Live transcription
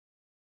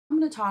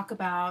going to talk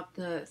about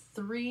the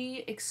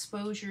 3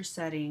 exposure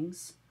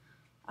settings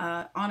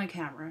on a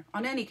camera,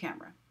 on any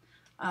camera.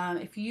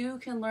 If you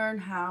can learn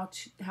how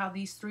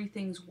these 3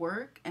 things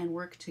work and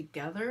work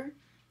together,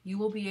 you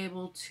will be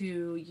able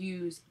to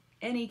use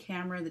any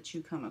camera that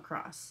you come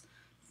across,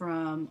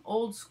 from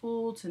old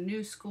school to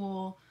new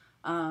school.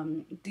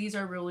 These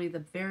are really the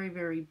very,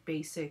 very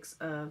basics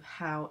of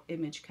how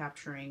image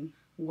capturing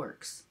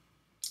works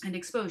and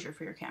exposure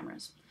for your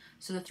cameras.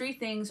 So the 3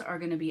 things are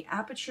going to be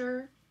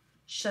aperture,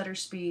 shutter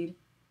speed,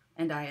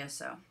 and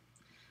ISO.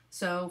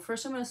 So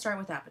first I'm going to start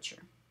with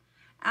aperture.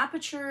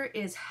 Aperture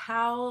is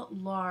how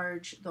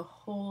large the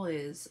hole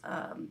is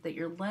that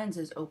your lens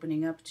is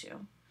opening up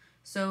to.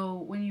 So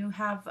when you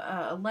have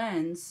a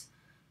lens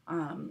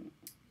on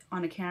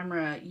a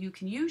camera, you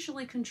can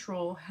usually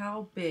control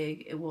how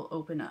big it will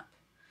open up.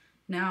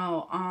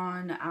 Now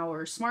on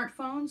our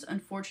smartphones,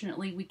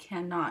 unfortunately, we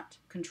cannot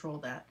control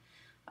that.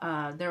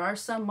 There are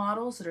some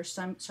models that are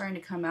starting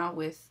to come out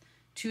with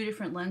 2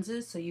 different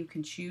lenses, so you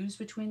can choose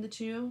between the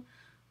 2.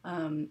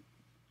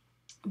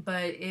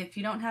 But if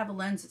you don't have a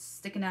lens that's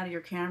sticking out of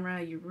your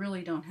camera, you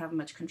really don't have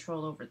much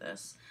control over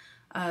this.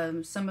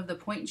 Some of the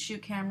point and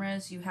shoot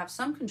cameras, you have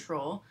some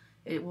control.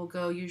 It will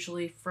go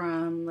usually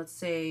from, let's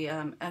say,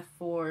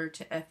 f4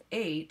 to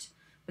f8,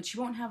 but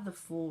you won't have the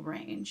full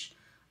range.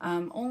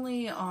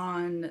 Only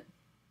on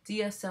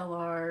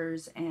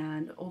DSLRs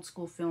and old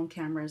school film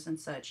cameras and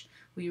such,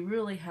 we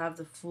really have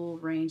the full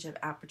range of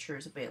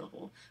apertures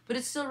available. But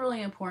it's still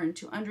really important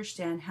to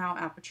understand how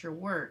aperture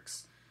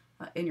works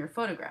in your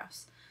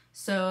photographs.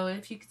 So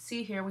if you can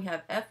see here, we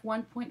have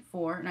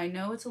f1.4, and I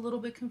know it's a little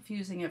bit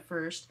confusing at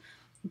first,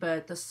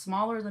 but the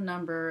smaller the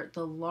number,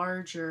 the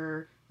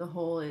larger the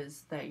hole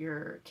is that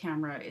your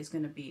camera is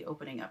going to be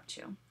opening up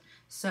to.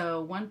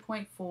 So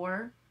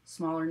 1.4,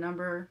 smaller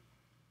number,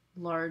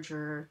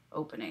 larger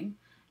opening.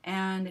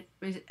 And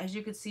as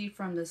you can see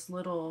from this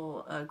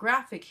little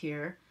graphic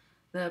here,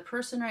 the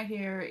person right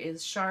here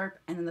is sharp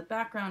and then the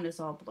background is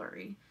all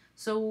blurry.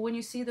 So when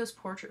you see those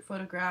portrait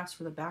photographs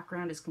where the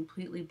background is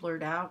completely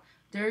blurred out,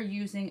 they're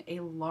using a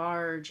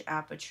large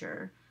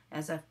aperture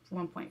as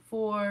f1.4,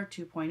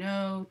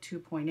 2.0,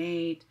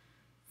 2.8,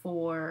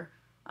 4,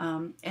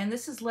 and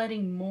this is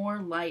letting more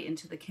light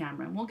into the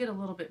camera. And we'll get a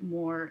little bit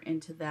more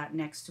into that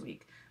next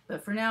week.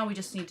 But for now, we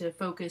just need to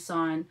focus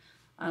on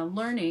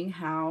learning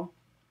how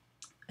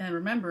and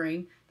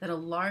remembering that a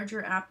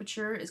larger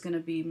aperture is going to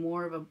be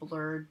more of a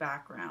blurred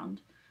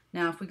background.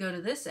 Now, if we go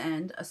to this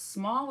end, a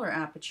smaller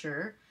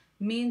aperture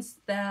means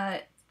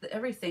that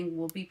everything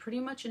will be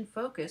pretty much in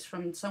focus,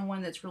 from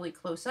someone that's really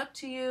close up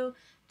to you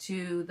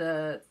to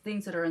the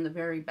things that are in the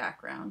very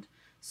background.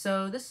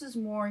 So this is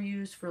more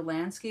used for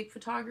landscape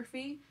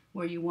photography,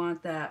 where you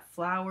want that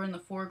flower in the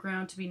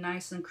foreground to be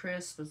nice and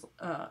crisp,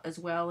 as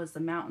well as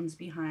the mountains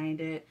behind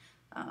it,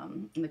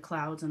 and the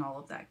clouds and all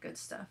of that good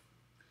stuff.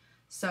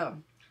 So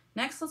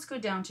next, let's go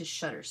down to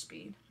shutter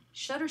speed.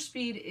 Shutter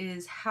speed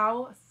is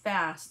how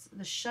fast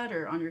the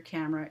shutter on your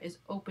camera is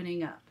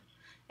opening up.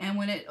 And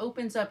when it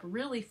opens up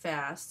really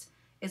fast,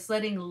 it's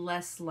letting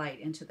less light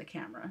into the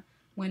camera.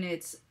 When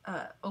it's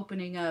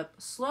opening up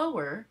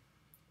slower,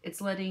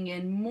 it's letting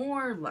in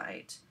more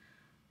light.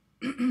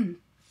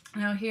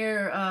 Now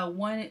here,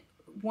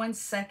 1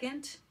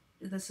 second,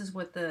 this is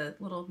what the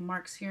little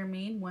marks here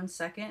mean, 1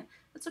 second.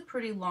 That's a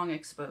pretty long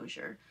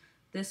exposure.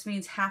 This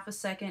means half a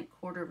second,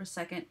 quarter of a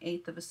second,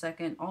 eighth of a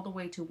second, all the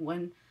way to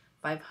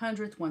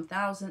 1/500th,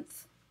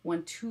 1,000th,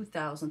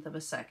 1/2000th of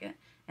a second.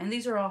 And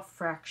these are all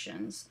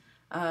fractions.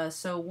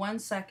 So 1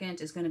 second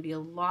is going to be a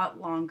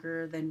lot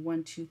longer than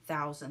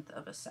 1/2000th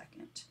of a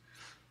second.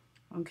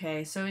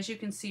 Okay, so as you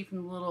can see from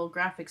the little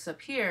graphics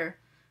up here,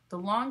 the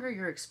longer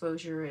your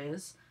exposure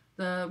is,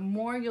 the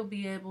more you'll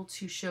be able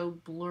to show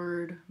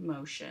blurred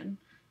motion.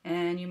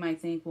 And you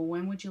might think, well,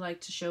 when would you like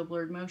to show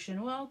blurred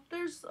motion? Well,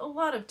 there's a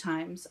lot of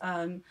times.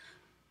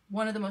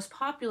 One of the most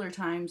popular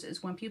times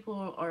is when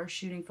people are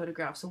shooting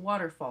photographs of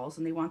waterfalls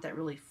and they want that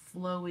really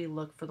flowy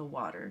look for the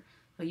water.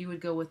 So you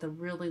would go with a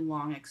really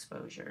long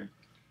exposure.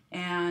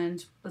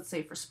 And let's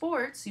say for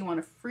sports, you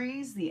want to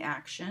freeze the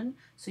action,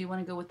 so you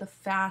want to go with the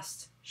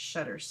fast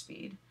shutter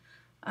speed.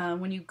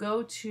 When you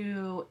go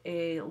to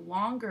a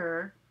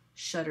longer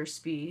shutter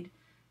speed,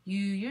 you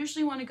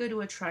usually want to go to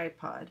a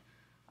tripod.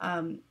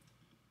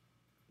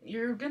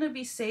 You're going to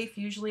be safe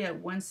usually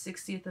at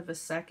 1/60th of a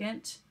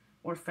second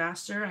or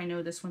faster. I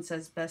know this one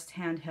says best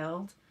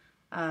handheld,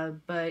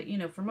 but you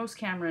know, for most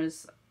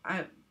cameras,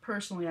 I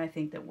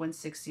think that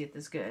 1/60th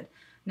is good.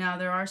 Now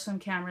there are some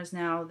cameras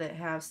now that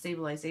have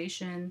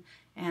stabilization,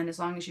 and as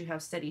long as you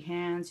have steady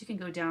hands, you can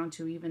go down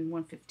to even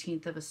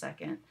 1/15th of a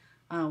second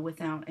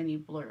without any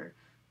blur.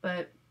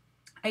 But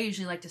I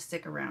usually like to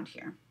stick around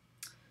here.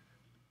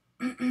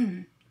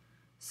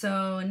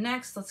 So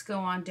next, let's go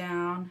on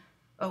down.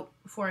 Oh,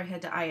 before I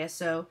head to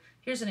ISO,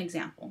 here's an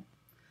example.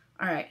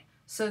 All right,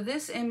 so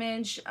this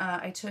image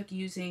I took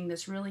using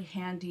this really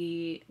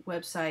handy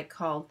website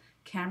called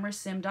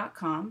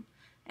camerasim.com,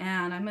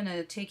 and I'm going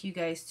to take you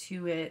guys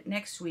to it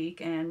next week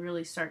and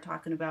really start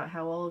talking about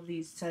how all of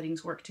these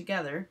settings work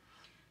together.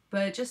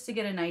 But just to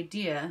get an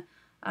idea,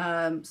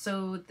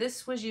 so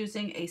this was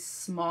using a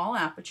small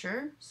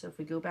aperture. So if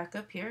we go back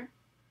up here,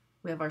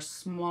 we have our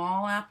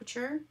small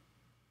aperture.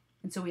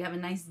 And so we have a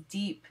nice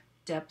deep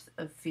depth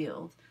of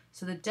field.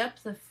 So the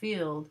depth of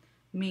field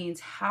means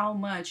how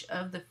much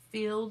of the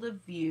field of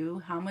view,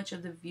 how much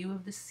of the view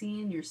of the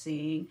scene you're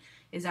seeing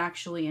is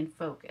actually in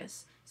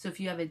focus. So if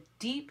you have a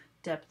deep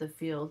depth of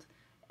field,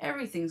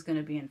 everything's going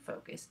to be in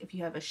focus. If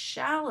you have a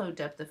shallow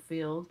depth of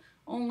field,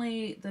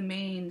 only the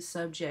main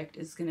subject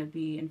is going to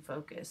be in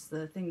focus.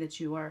 The thing that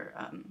you are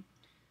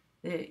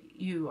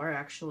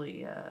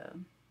actually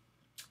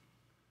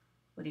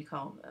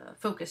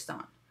focused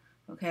on.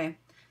 Okay,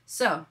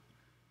 so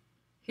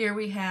here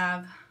we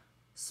have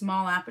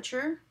small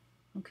aperture.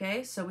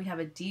 Okay, so we have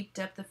a deep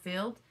depth of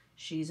field.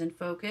 She's in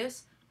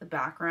focus. The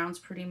background's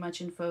pretty much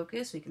in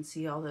focus. We can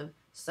see all the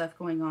stuff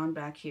going on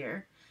back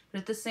here. But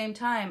at the same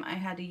time, I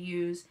had to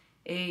use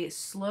a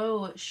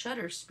slow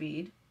shutter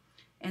speed.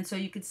 And so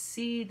you could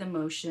see the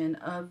motion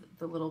of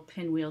the little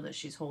pinwheel that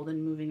she's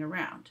holding moving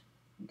around.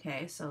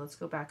 Okay, so let's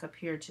go back up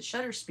here to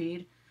shutter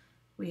speed.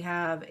 We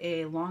have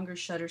a longer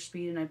shutter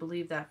speed, and I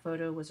believe that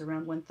photo was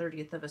around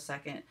 1/30th of a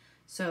second.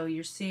 So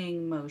you're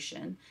seeing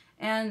motion.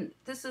 And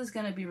this is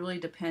going to be really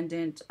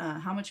dependent,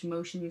 how much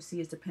motion you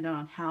see is dependent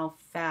on how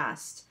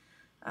fast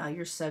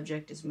your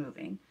subject is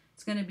moving.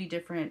 It's going to be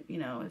different, you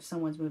know, if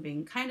someone's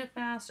moving kind of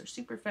fast or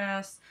super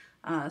fast.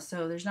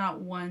 So there's not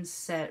one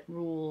set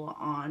rule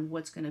on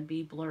what's going to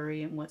be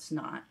blurry and what's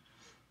not.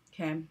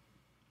 Okay.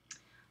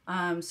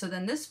 So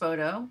then this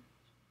photo,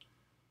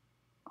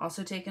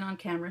 also taken on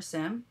camera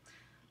sim,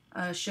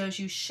 shows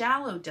you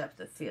shallow depth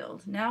of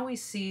field. Now we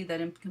see that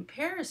in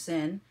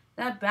comparison,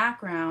 that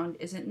background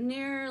isn't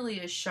nearly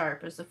as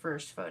sharp as the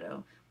first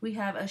photo. We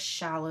have a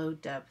shallow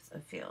depth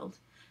of field.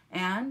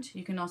 And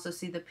you can also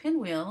see the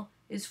pinwheel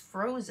is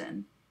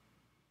frozen.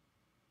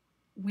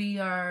 We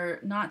are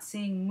not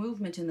seeing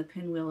movement in the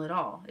pinwheel at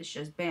all. It's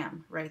just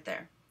bam, right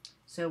there.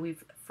 So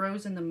we've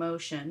frozen the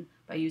motion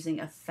by using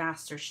a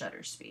faster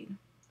shutter speed.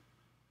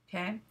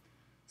 Okay,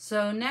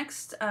 so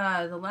next,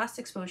 the last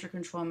exposure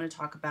control I'm going to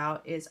talk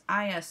about is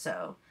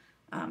ISO,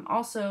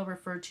 also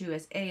referred to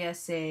as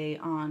ASA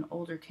on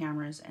older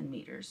cameras and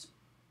meters.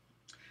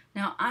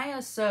 Now,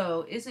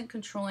 ISO isn't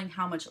controlling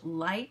how much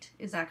light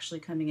is actually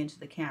coming into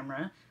the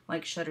camera,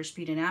 like shutter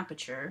speed and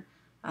aperture.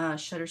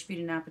 Shutter speed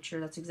and aperture,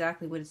 that's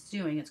exactly what it's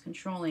doing. It's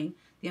controlling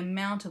the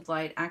amount of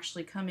light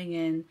actually coming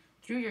in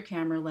through your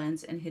camera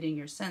lens and hitting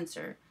your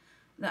sensor.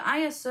 The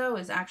ISO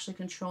is actually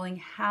controlling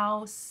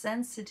how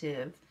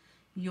sensitive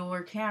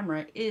your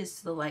camera is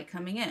to the light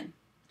coming in.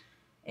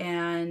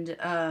 And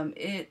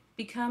it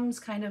becomes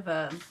kind of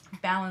a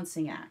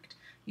balancing act.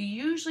 You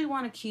usually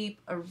want to keep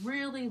a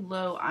really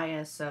low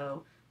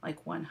ISO,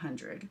 like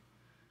 100.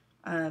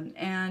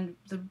 And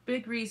the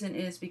big reason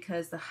is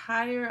because the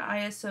higher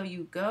ISO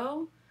you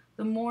go,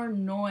 the more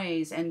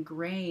noise and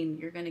grain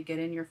you're going to get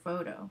in your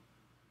photo.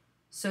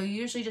 So you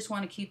usually just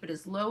want to keep it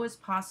as low as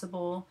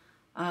possible.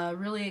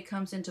 Really, it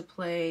comes into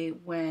play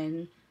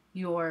when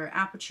your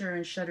aperture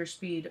and shutter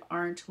speed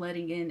aren't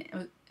letting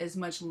in as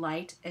much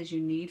light as you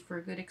need for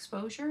a good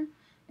exposure.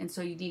 And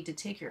so you need to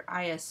take your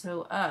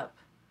ISO up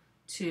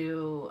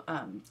to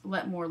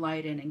let more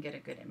light in and get a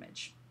good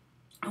image.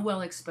 A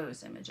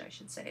well-exposed image, I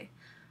should say.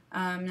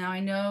 Now I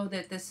know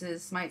that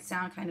might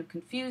sound kind of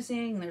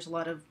confusing, and there's a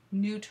lot of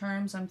new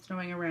terms I'm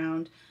throwing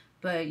around,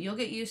 but you'll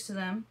get used to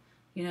them.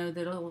 You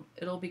know,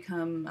 it'll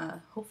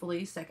become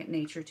hopefully second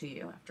nature to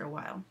you after a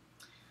while.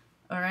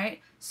 All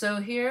right, so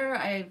here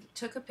I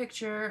took a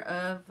picture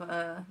of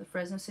the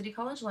Fresno City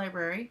College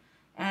Library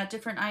at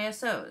different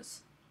ISOs.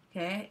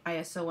 Okay,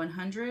 ISO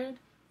 100,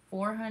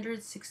 400,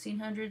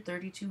 1600,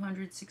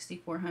 3200,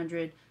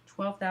 6400,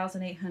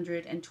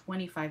 12,800, and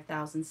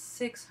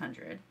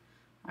 25,600.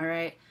 All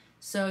right,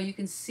 so you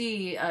can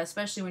see,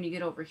 especially when you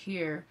get over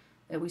here,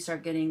 that we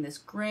start getting this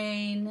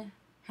grain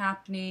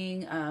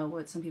happening,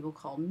 what some people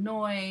call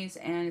noise,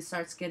 and it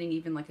starts getting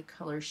even like a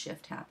color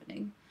shift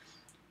happening.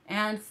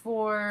 And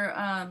for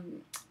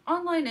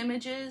online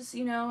images,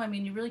 you know, I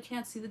mean, you really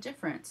can't see the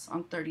difference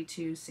on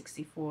 32,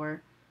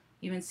 64,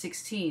 even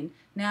 16.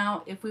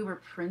 Now, if we were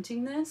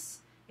printing this,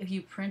 if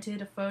you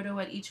printed a photo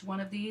at each one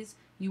of these,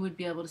 you would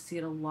be able to see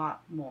it a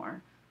lot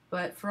more.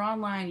 But for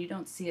online, you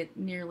don't see it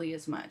nearly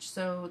as much.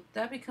 So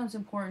that becomes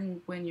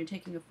important when you're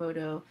taking a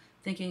photo,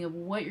 thinking of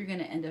what you're going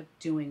to end up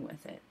doing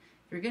with it.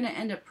 If you're going to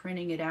end up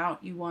printing it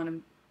out, you want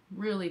to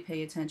really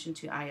pay attention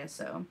to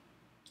ISO.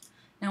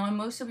 Now, on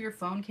most of your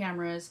phone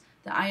cameras,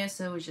 the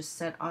ISO is just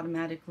set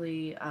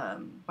automatically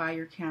by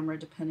your camera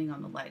depending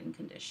on the lighting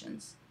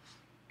conditions.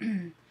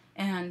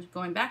 And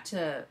going back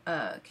to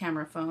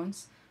camera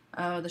phones,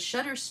 the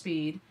shutter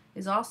speed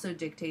is also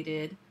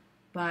dictated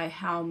by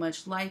how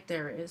much light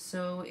there is.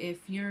 So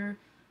if you're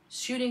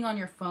shooting on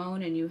your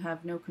phone and you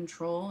have no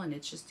control and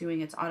it's just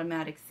doing its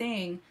automatic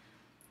thing,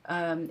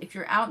 if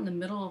you're out in the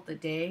middle of the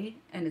day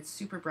and it's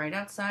super bright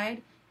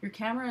outside, your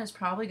camera is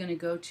probably going to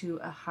go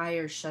to a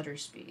higher shutter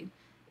speed.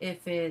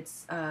 If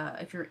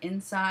you're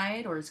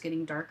inside or it's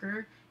getting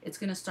darker, it's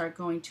going to start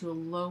going to a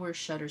lower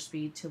shutter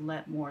speed to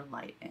let more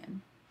light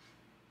in.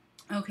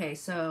 Okay,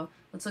 so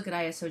let's look at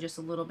ISO just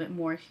a little bit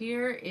more.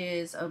 Here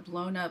is a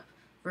blown up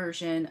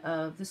version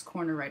of this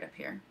corner right up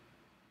here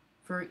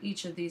for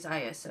each of these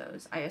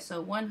ISOs.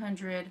 ISO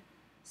 100,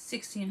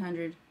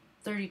 1600,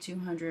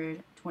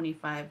 3200,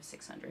 25,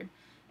 600.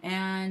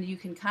 And you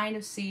can kind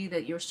of see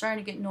that you're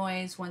starting to get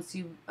noise once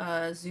you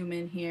zoom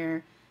in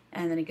here,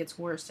 and then it gets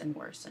worse and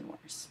worse and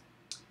worse.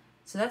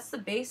 So that's the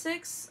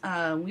basics.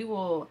 We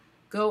will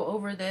go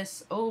over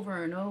this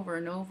over and over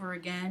and over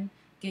again.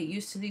 Get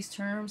used to these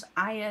terms: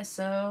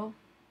 ISO,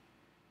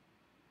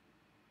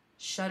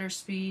 shutter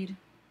speed,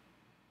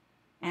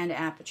 and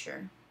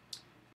aperture.